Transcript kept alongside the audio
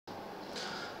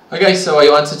Okay, so I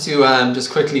wanted to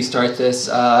just quickly start this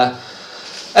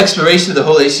exploration of the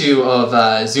whole issue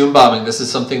of Zoom bombing. This is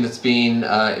something that's been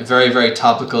very, very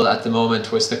topical at the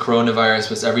moment with the coronavirus,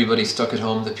 with everybody stuck at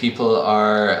home. The people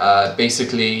are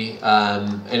basically,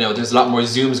 there's a lot more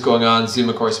Zooms going on, Zoom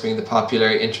of course being the popular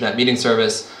internet meeting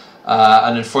service.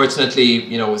 And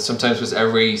unfortunately, sometimes with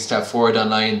every step forward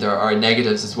online, there are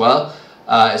negatives as well.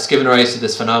 It's given rise to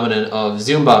this phenomenon of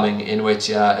Zoom bombing, in which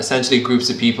essentially groups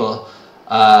of people,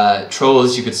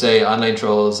 trolls, you could say, online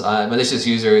trolls, malicious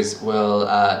users will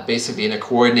basically in a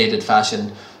coordinated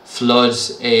fashion flood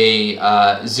a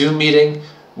Zoom meeting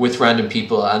with random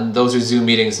people, and those are Zoom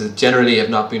meetings that generally have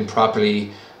not been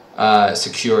properly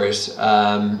secured.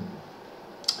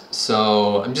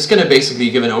 So I'm just going to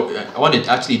basically I want to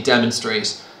actually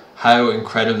demonstrate how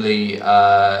incredibly,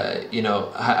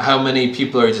 how many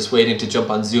people are just waiting to jump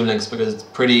on Zoom links, because it's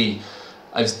pretty,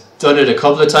 I've done it a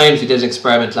couple of times. We did an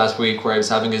experiment last week where I was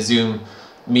having a Zoom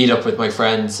meetup with my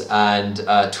friends and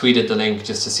tweeted the link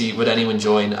just to see would anyone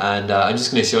join, and I'm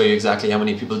just going to show you exactly how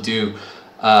many people do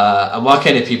and what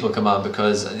kind of people come on,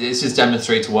 because this just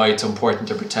demonstrates why it's important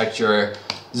to protect your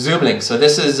Zoom link. So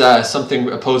this is a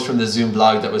post from the Zoom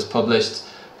blog that was published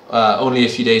only a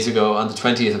few days ago on the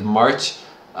 20th of March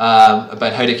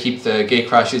about how to keep the gate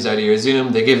crashers out of your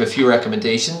Zoom. They give a few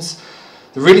recommendations.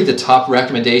 Really the top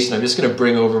recommendation, I'm just going to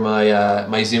bring over my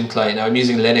my Zoom client. Now I'm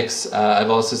using Linux. I've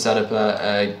also set up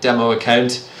a demo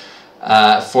account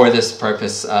for this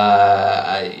purpose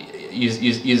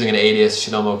using an alias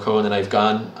Shinomo Cone, and I've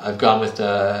gone with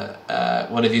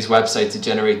one of these websites that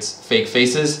generates fake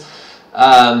faces.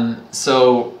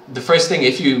 So the first thing,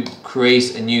 if you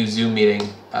create a new Zoom meeting,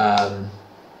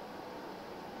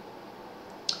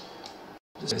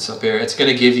 this up here, it's going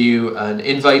to give you an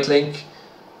invite link,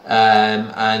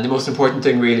 and the most important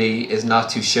thing really is not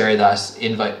to share that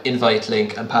invite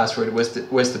link and password with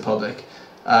the public.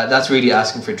 That's really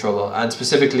asking for trouble, and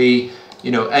specifically,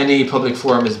 any public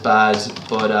forum is bad,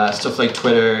 but stuff like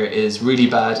Twitter is really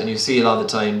bad, and you see it all the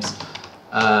times.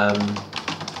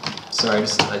 Sorry,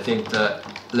 I think the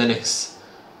Linux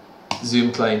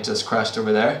Zoom client just crashed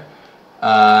over there.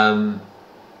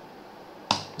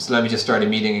 So let me just start a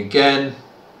meeting again.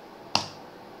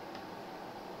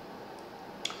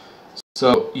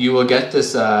 So you will get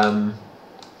this,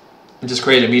 just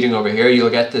create a meeting over here. You'll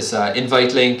get this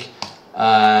invite link.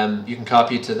 You can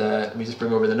copy it to let me just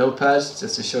bring over the notepad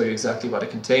just to show you exactly what it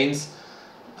contains.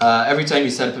 Every time you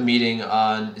set up a meeting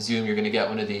on Zoom, you're going to get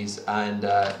one of these, and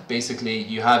basically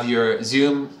you have your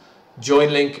Zoom join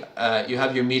link, you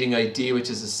have your meeting ID, which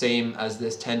is the same as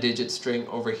this 10-digit string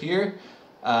over here,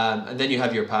 and then you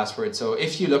have your password. So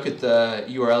if you look at the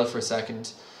URL for a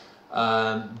second,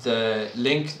 the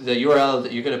URL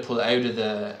that you're going to pull out of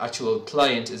the actual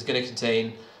client is going to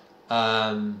contain,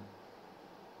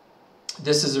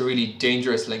 this is a really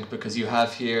dangerous link, because you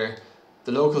have here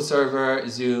the local server,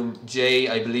 Zoom, J,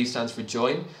 I believe stands for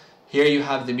join. Here you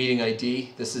have the meeting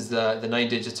ID. This is the 9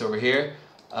 digits over here.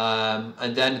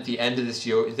 And then at the end of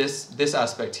this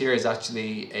aspect here is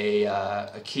actually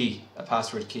a key, a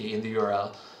password key in the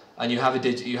URL. And you have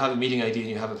a meeting ID and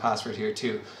you have a password here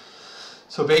too.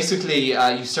 So basically,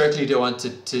 you certainly don't want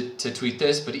to tweet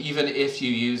this, but even if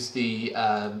you use the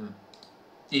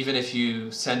even if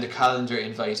you send a calendar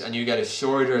invite and you get a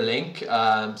shorter link,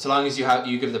 so long as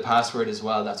you give the password as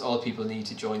well, that's all people need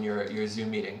to join your Zoom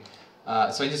meeting.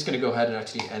 So I'm just going to go ahead and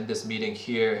actually end this meeting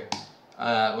here.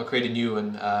 We'll create a new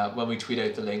one when we tweet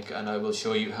out the link, and I will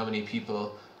show you how many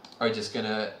people are just going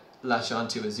to latch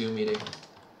onto a Zoom meeting.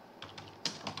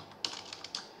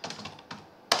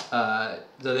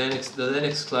 The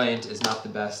Linux client is not the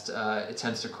best. It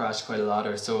tends to crash quite a lot,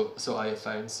 or so I have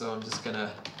found. So I'm just going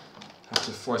to have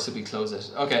to forcibly close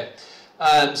it. Okay,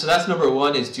 so that's number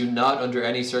one, is do not under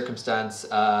any circumstance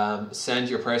send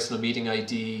your personal meeting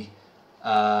ID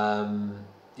out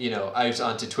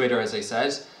onto Twitter, as I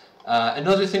said.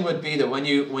 Another thing would be that when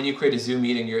you create a Zoom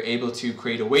meeting, you're able to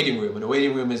create a waiting room, and a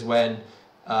waiting room is when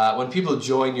people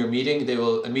join your meeting, they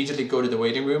will immediately go to the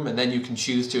waiting room, and then you can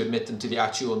choose to admit them to the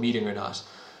actual meeting or not.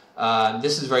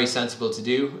 This is very sensible to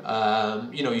do.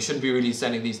 You shouldn't be really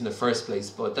sending these in the first place,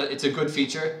 but it's a good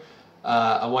feature.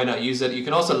 And why not use it? You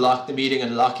can also lock the meeting,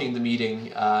 and locking the meeting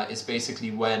is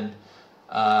basically when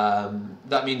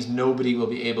that means nobody will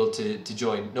be able to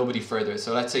join, nobody further.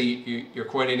 So let's say you're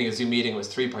coordinating a Zoom meeting with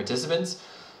 3 participants.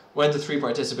 When the 3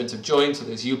 participants have joined, so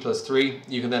there's you plus 3,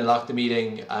 you can then lock the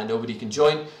meeting and nobody can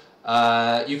join.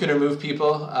 You can remove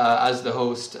people as the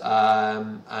host,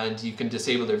 and you can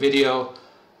disable their video.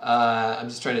 I'm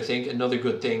just trying to think. Another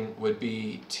good thing would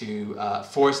be to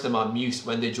force them on mute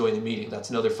when they join the meeting. That's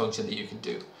another function that you can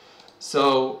do.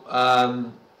 So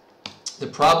The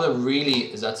problem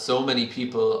really is that so many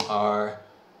people are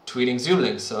tweeting Zoom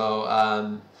links. So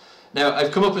now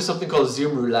I've come up with something called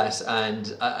Zoom Roulette,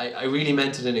 and I really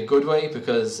meant it in a good way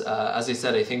because, as I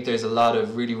said, I think there's a lot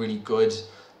of really good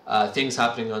things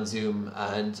happening on Zoom.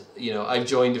 And you know, I've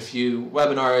joined a few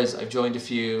webinars, I've joined a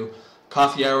few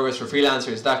coffee hours for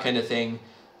freelancers, that kind of thing,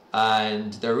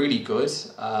 and they're really good.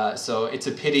 So it's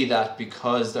a pity that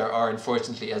because there are,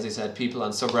 unfortunately, as I said, people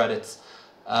on subreddits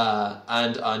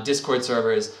and on Discord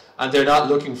servers, and they're not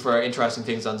looking for interesting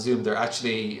things on Zoom. They're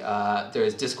actually,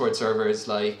 there's Discord servers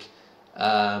like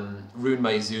Ruin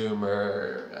My Zoom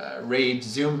or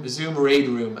Zoom Raid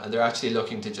Room, and they're actually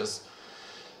looking to just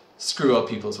screw up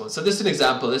people's ones. So this is an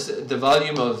example. This the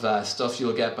volume of stuff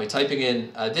you'll get by typing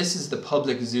in. This is the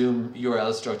public Zoom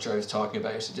URL structure I was talking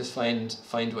about. So just find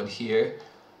one here.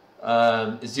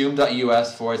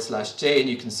 Zoom.us/J, and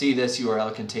you can see this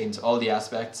URL contains all the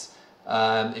aspects.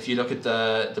 If you look at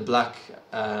the black,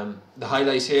 the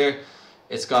highlight here,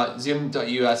 it's got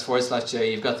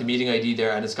zoom.us/J, you've got the meeting ID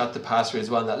there, and it's got the password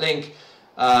as well on that link.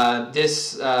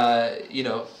 This,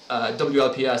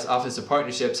 WLPS Office of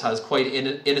Partnerships has quite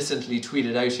innocently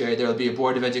tweeted out here, there will be a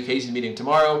Board of Education meeting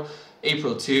tomorrow,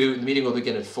 April 2, the meeting will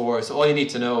begin at 4. So all you need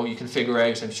to know, you can figure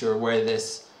out, I'm sure, where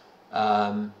this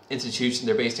institution,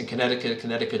 they're based in Connecticut.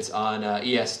 Connecticut's on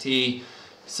EST.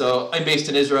 So I'm based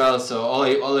in Israel, so all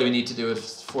I need to do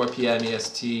is 4 p.m.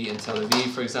 EST in Tel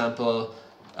Aviv, for example.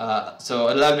 So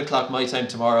at 11 o'clock my time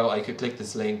tomorrow, I could click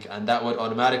this link, and that would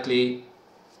automatically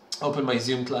open my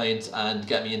Zoom client and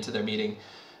get me into their meeting.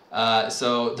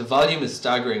 So the volume is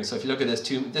staggering. So if you look at this,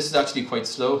 this is actually quite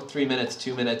slow, 3 minutes,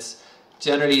 2 minutes.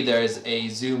 Generally there's a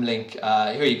Zoom link,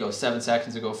 here you go, 7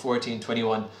 seconds ago, 14,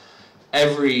 21,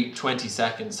 every 20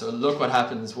 seconds. So look what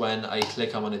happens when I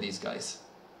click on one of these guys.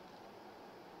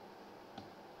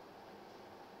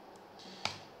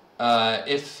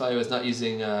 If I was not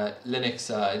using Linux,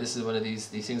 this is one of these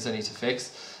things I need to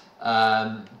fix.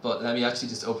 But let me actually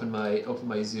just open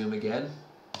my Zoom again.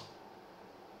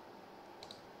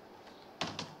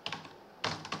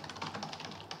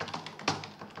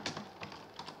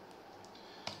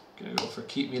 Gonna go for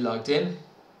keep me logged in,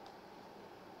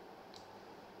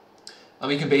 and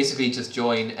we can basically just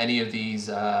join any of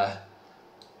these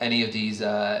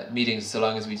meetings so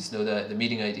long as we just know the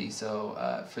meeting ID.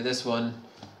 So for this one,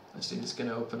 actually I'm just going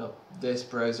to open up this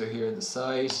browser here on the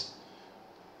side.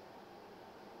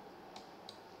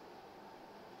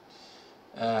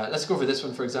 Let's go for this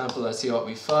one, for example. Let's see what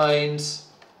we find.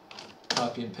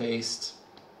 Copy and paste.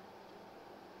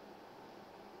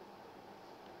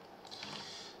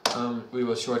 We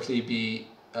will shortly be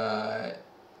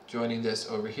joining this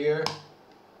over here.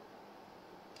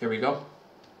 Here we go.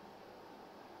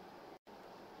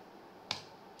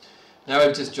 Now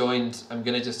I've just joined. I'm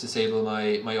gonna just disable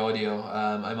my audio.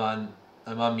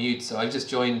 I'm on mute, so I've just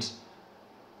joined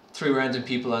 3 random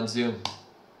people on Zoom.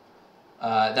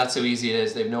 That's how easy it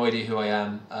is. They have no idea who I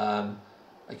am.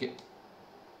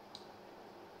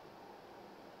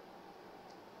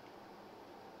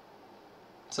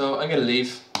 So I'm gonna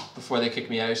leave before they kick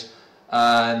me out.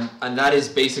 And that is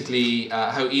basically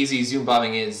how easy Zoom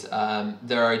bombing is.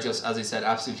 There are just, as I said,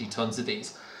 absolutely tons of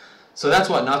these. So that's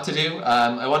what not to do.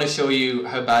 I want to show you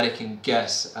how bad it can get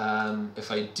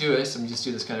if I do it. Let me just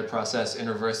do this kind of process in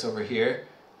reverse over here.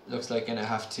 Looks like I'm going to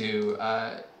have to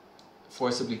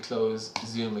forcibly close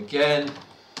Zoom again.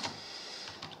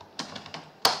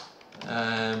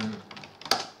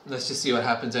 Let's just see what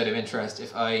happens out of interest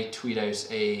if I tweet out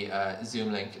a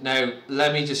Zoom link. Now,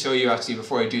 let me just show you actually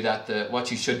before I do that what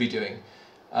you should be doing.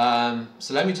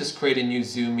 So let me just create a new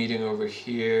Zoom meeting over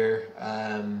here.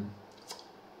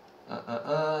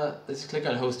 Let's click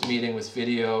on host a meeting with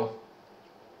video.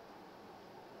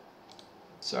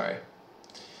 Sorry.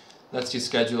 Let's just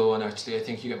schedule one actually. I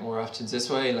think you get more options this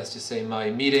way. Let's just say my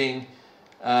meeting,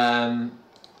 my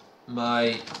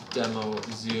demo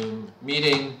Zoom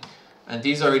meeting. And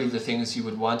these are really the things you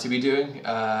would want to be doing.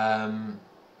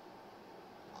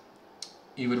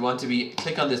 You would want to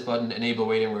click on this button, enable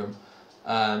waiting room.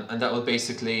 And that will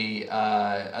basically,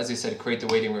 as I said, create the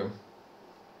waiting room.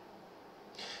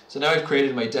 So now I've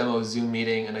created my demo Zoom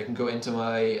meeting, and I can go into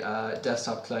my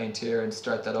desktop client here and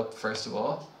start that up first of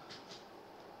all.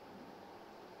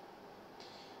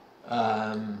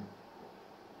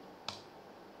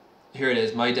 Here it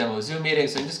is, my demo Zoom meeting.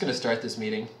 So I'm just going to start this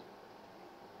meeting.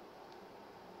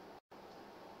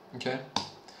 Okay.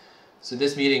 So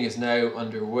this meeting is now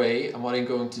underway, and what I'm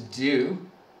going to do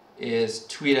is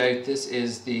tweet out. This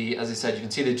is the, as I said, you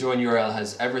can see the join URL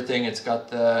has everything. It's got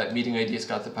the meeting ID, it's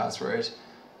got the password.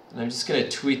 And I'm just going to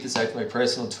tweet this out to my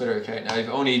personal Twitter account. Now, I've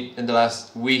only in the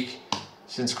last week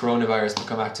since coronavirus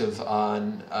become active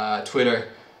on Twitter.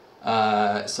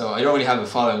 So I don't really have a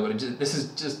following, but this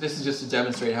is just to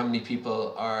demonstrate how many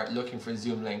people are looking for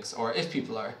Zoom links, or if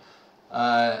people are.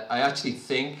 I actually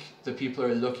think the people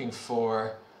are looking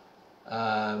for.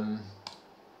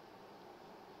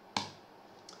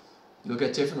 You'll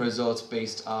get different results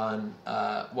based on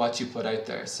what you put out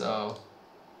there. So.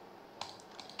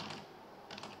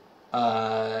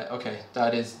 Okay,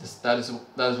 that is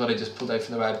what I just pulled out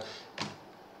from the web.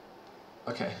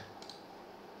 Okay.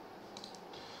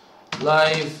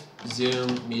 Live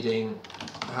Zoom meeting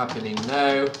happening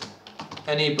now.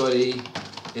 Anybody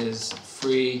is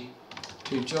free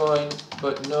to join,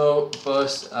 but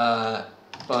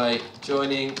by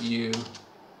joining you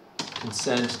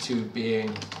consent to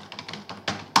being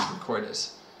recorded.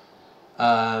 So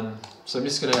I'm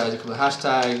just gonna add a couple of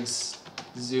hashtags.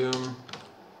 Zoom.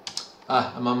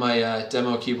 I'm on my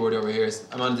demo keyboard over here.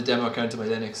 I'm on the demo account of my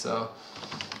Linux, so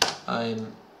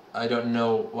I don't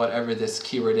know whatever this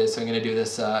keyword is, so I'm going to do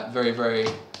this very, very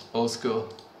old school.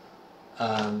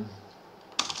 And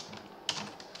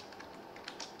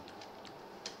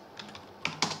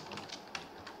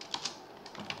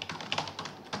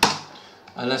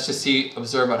let's just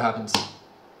observe what happens.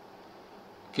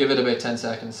 Give it about 10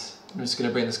 seconds. I'm just going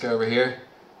to bring this guy over here.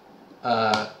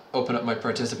 Open up my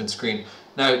participant screen.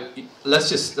 Now let's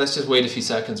just wait a few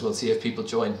seconds. We'll see if people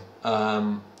join.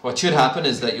 What should happen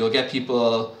is that you'll get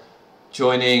people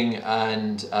joining,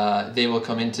 and they will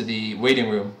come into the waiting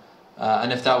room.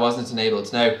 And if that wasn't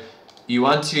enabled, now you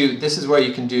want to. This is where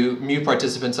you can do mute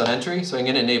participants on entry. So I'm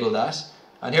going to enable that.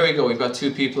 And here we go. We've got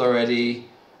 2 people already,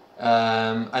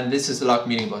 and this is the lock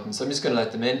meeting button. So I'm just going to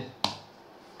let them in.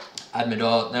 Admit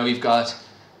all. Now we've got.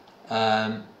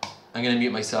 I'm going to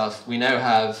mute myself. We now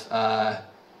have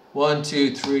 1,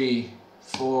 2, 3,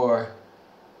 4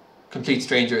 complete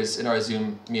strangers in our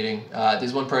Zoom meeting.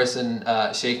 There's one person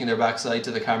shaking their backside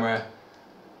to the camera.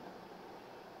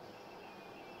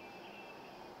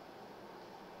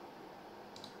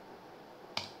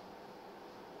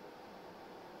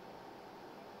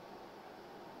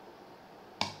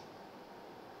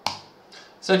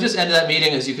 So I just ended that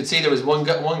meeting. As you can see, there was one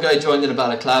guy joined in a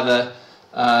balaclava.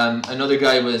 Another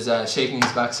guy was shaking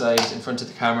his backside in front of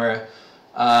the camera,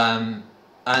 and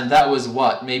that was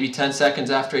what, maybe 10 seconds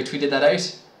after I tweeted that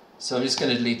out. So I'm just going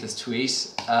to delete this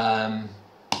tweet. I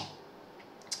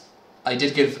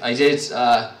did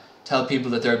tell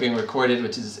people that they're being recorded,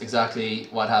 which is exactly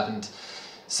what happened.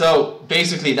 So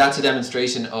basically that's a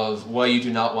demonstration of why you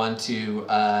do not want to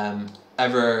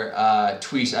ever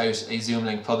tweet out a Zoom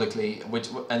link publicly,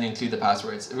 and include the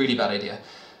passwords. A really bad idea.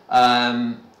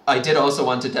 I did also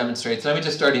want to demonstrate, so let me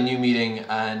just start a new meeting,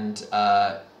 and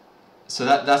so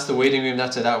that's the waiting room,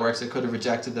 that's how that works. I could have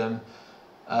rejected them.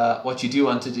 What you do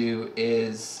want to do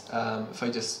is, if I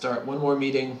just start one more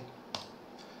meeting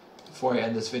before I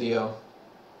end this video.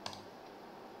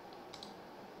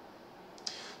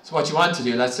 So what you want to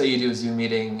do, let's say you do a Zoom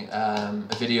meeting,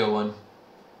 a video one.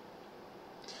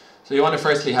 So you want to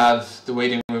firstly have the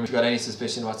waiting room, if you've got any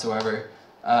suspicion whatsoever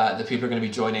that people are going to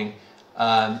be joining.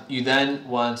 You then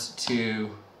want to,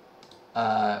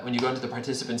 when you go into the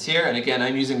participants here, and again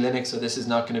I'm using Linux, so this is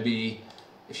not going to be,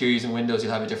 if you're using Windows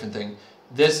you'll have a different thing.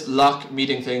 This lock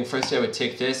meeting thing, firstly I would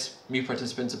take this, mute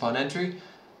participants upon entry,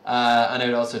 and I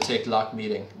would also take lock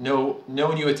meeting. No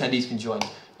new attendees can join.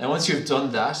 Now once you've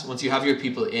done that, once you have your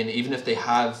people in, even if they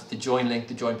have the join link,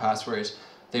 the join password,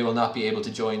 they will not be able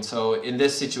to join. So in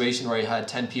this situation where I had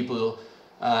 10 people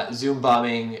Zoom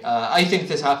bombing, I think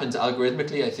this happens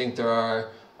algorithmically. I think there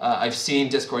are, I've seen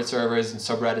Discord servers and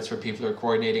subreddits where people are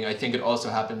coordinating. I think it also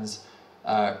happens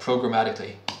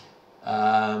programmatically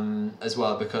as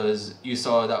well, because you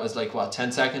saw that was like, what,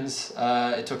 10 seconds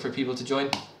it took for people to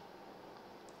join.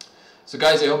 So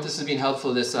guys, I hope this has been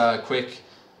helpful, this quick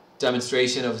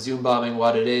demonstration of Zoom bombing,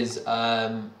 what it is.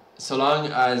 So long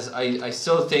as I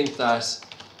still think that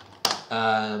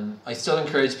I still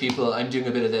encourage people. I'm doing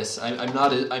a bit of this. I'm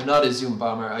not a Zoom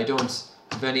bomber. I don't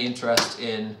have any interest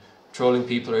in trolling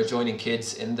people or joining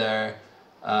kids in their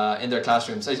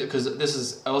classrooms. Because this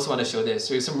is, I also want to show this.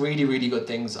 There's some really, really good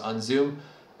things on Zoom.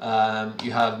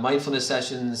 You have mindfulness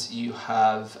sessions. You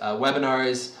have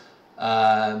webinars.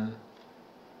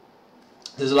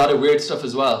 There's a lot of weird stuff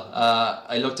as well.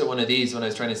 I looked at one of these when I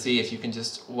was trying to see if you can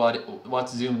just what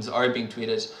Zooms are being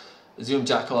tweeted. Zoom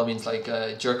jackal means like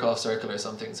a jerk off circle or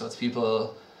something, so it's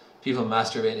people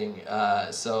masturbating.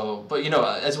 But you know,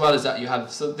 as well as that, you have,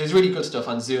 so there's really good stuff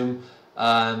on Zoom.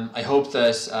 I hope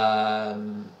that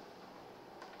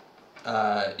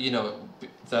you know,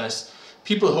 that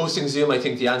people hosting Zoom, I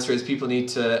think the answer is people need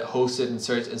to host it in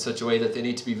such a way that they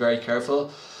need to be very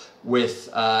careful, with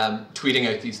tweeting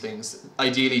out these things.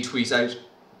 Ideally, tweet out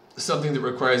something that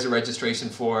requires a registration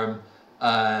form,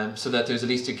 so that there's at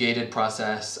least a gated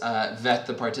process, vet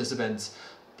the participants.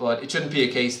 But it shouldn't be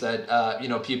a case that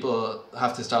people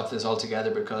have to stop this altogether,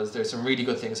 because there's some really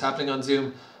good things happening on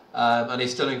Zoom, and I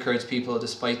still encourage people,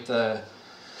 despite the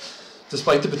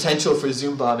potential for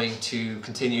Zoom bombing, to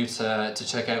continue to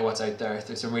check out what's out there.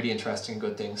 There's some really interesting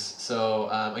good things. So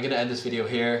I'm going to end this video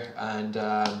here, and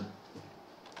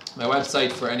my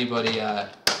website for anybody that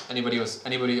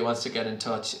wants to get in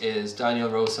touch is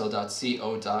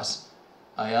danielrosell.co.il.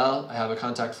 I have a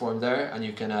contact form there, and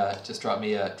you can just drop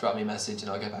me a message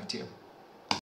and I'll get back to you.